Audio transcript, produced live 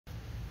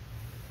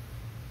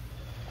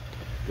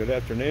Good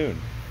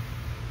afternoon.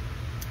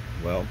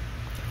 Well,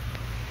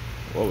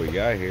 what we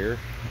got here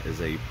is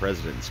a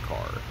president's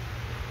car.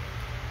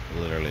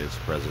 Literally, it's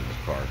a president's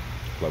car.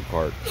 Club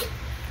cart.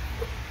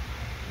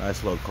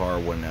 Nice little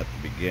car, wasn't at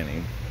the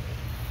beginning.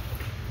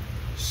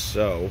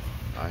 So,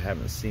 I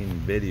haven't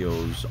seen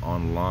videos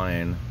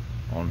online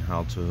on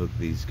how to hook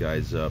these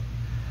guys up.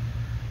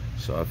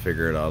 So I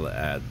figured I'll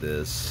add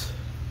this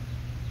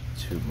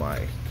to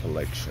my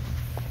collection.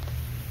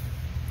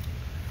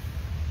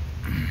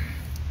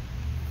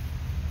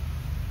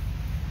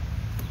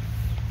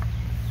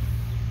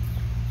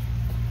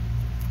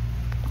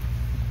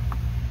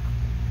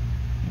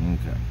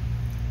 Okay,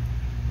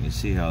 you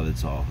see how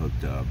that's all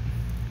hooked up.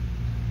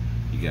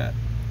 You got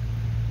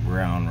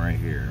ground right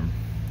here.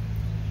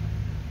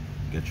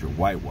 You got your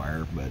white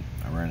wire, but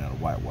I ran out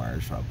of white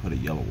wire, so I put a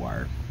yellow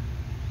wire.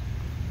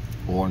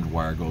 Orange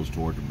wire goes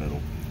toward the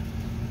middle.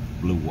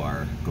 Blue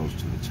wire goes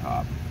to the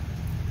top.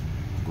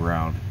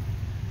 Ground,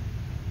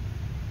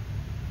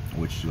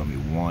 which is going to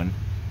be 1,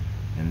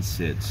 and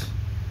sits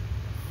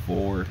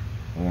 4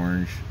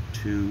 orange,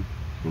 2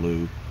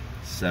 blue,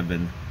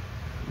 7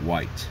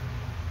 white.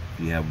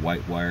 If you have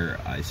white wire,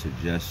 I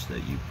suggest that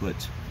you put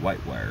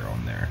white wire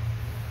on there.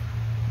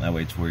 That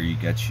way it's where you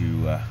get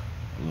you a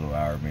little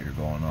hour meter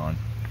going on.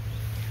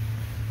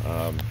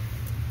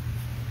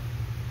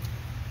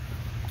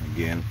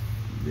 Again,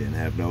 didn't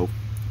have no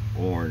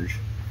orange,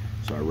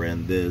 so I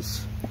ran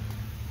this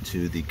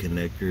to the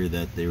connector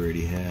that they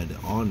already had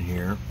on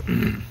here,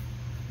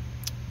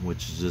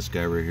 which is this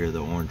guy right here,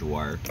 the orange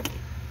wire.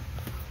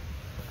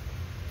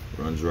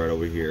 Runs right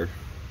over here.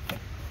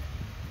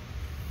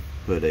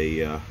 Put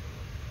a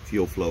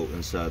fuel float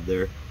inside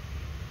there,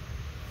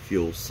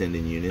 fuel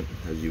sending unit,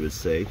 as you would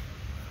say.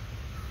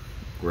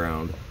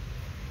 Ground,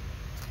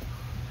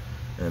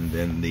 and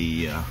then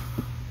the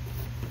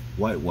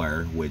white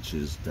wire, which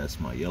is, that's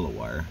my yellow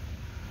wire,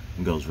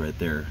 goes right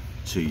there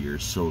to your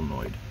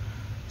solenoid.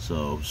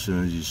 So as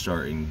soon as you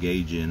start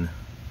engaging,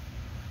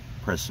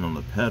 pressing on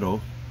the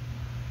pedal,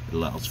 it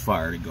allows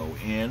fire to go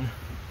in.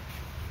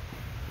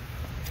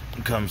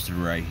 It comes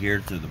through right here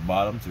to the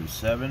bottom through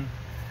 7,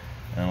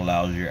 and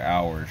allows your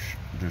hours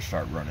to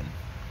start running.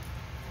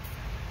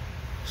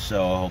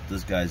 So I hope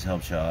this guys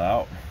helps y'all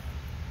out.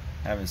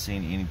 Haven't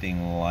seen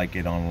anything like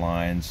it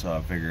online, so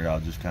I figured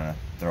I'll just kind of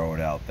throw it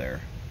out there.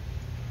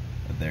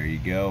 But there you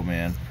go,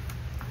 man.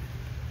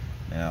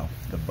 Now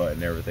the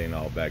button, everything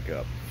all back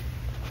up.